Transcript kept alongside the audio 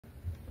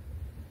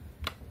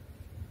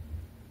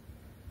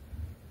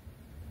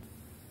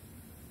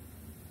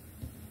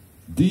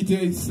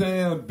DJ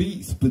Sam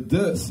Beats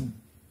Production,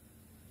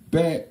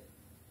 back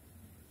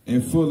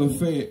in full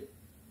effect.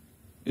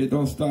 It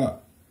don't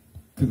stop,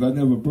 cause I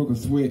never broke a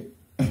sweat.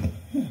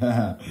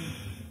 yeah,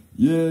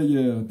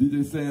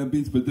 DJ Sam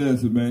Beats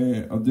Production,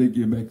 man. I'm just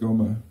getting back on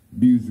my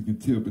music and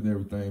tip and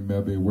everything, man.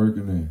 I've been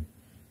working and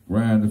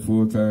grinding,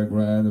 full-time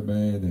grinding,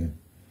 man, and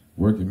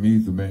working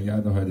music, man.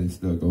 Y'all know how that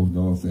stuff goes, you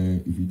know what I'm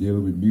saying? If you're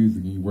dealing with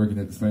music and you're working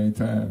at the same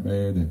time,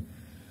 man, and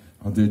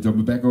I'm just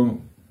jumping back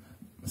on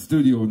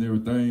studio and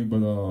everything, but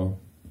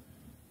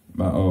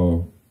my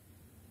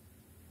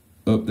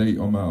update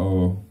on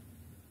my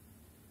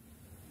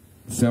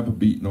sample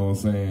beat, you know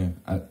what I'm saying?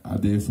 I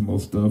did some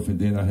more stuff, and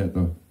then I had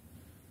to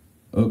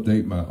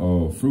update my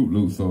Fruit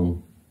Loop,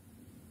 so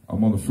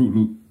I'm on the Fruit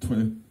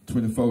Loop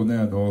 24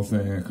 now, you know what I'm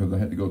saying? Because I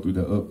had to go through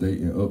the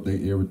update and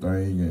update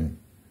everything and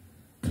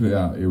clear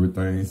out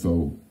everything.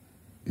 So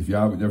if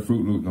y'all with that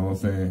Fruit Loop, you know what I'm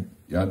saying?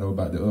 Y'all know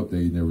about the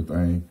update and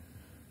everything.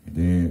 And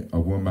then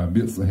when my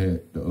mixer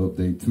had the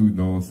update too, you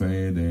know what I'm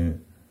saying?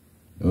 Then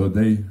the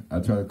other day, I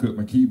tried to cut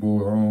my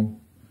keyboard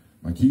on.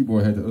 My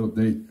keyboard had to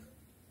update.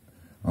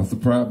 I'm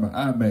surprised my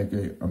iMac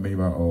ain't, my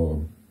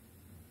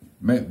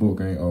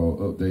MacBook ain't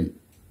update.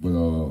 But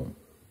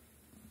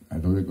I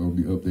know they're gonna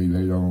be updated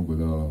later on, but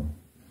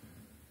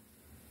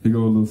here go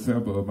a little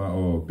sample of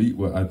my beat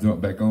where I jump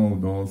back on, you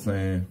know what I'm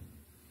saying?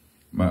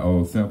 My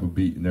sample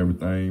beat and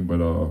everything,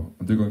 but I'm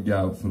just gonna get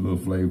out some little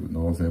flavor, you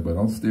know what I'm saying? But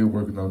I'm still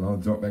working on it. I'll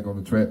jump back on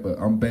the track, but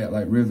I'm back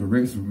like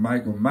Resurrection with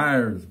Michael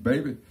Myers,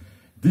 baby.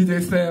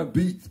 DJ Sam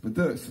Beats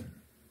Production.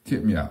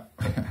 Check me out.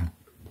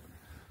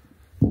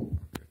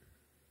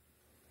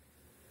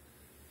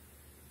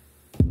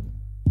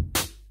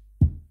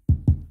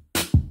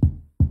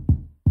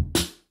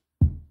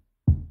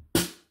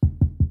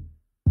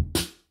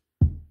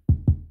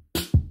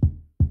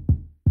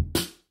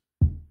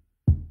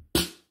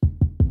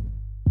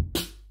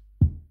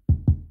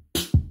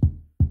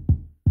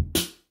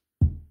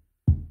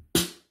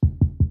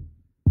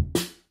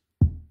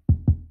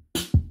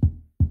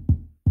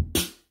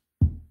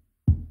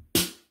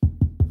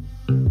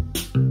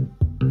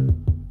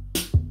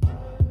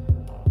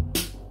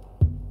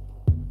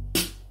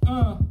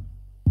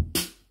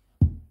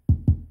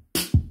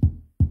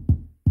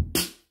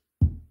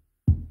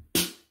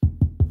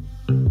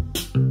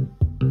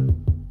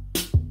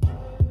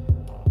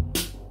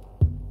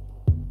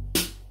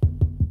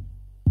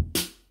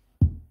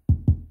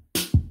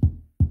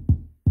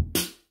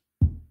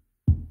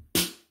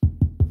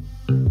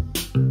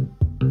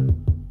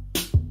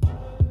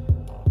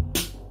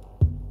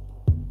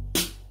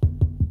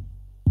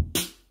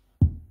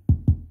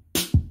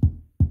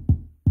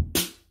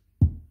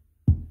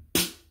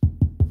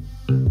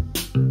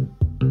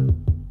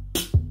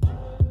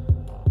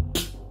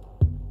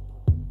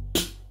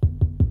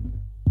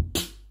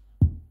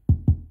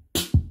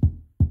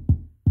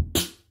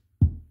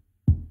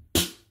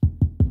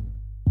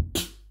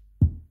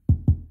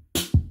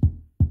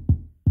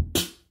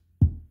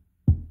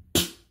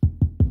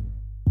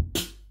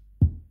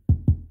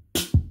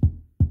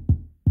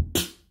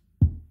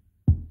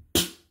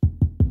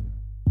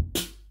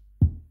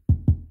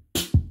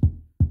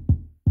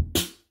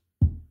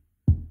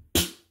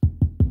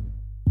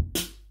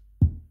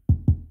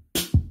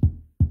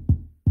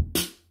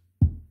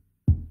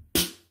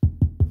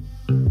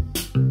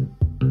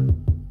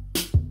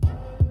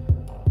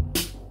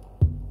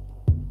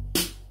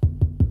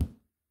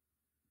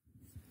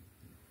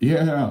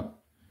 Yeah,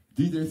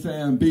 DJ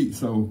Sam Beats,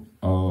 so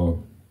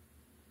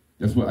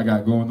that's what I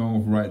got going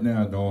on right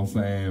now, you know what I'm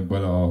saying?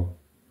 But you know,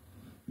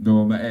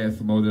 I'm gonna add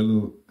some more of that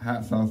little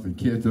hot sauce and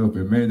ketchup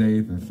and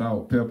mayonnaise and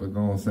salt, pepper, you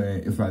know what I'm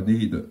saying, if I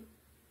need the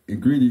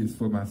ingredients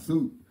for my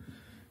soup,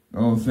 you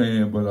know what I'm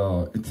saying?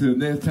 But until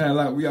next time,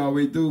 like we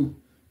always do,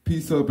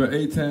 peace up and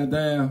 8 times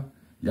down.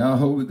 Y'all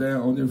hold it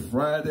down on this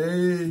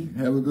Friday.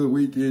 Have a good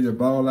weekend. You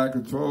ball out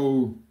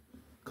control,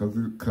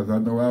 cause I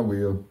know I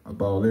will. I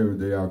ball every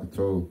day out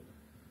control.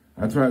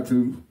 I try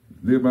to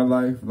live my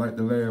life like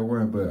the last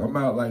one, but I'm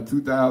out like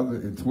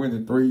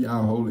 2023.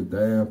 Y'all hold it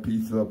down.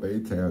 Peace up,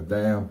 8 times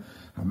down.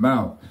 I'm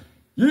out.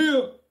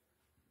 Yeah.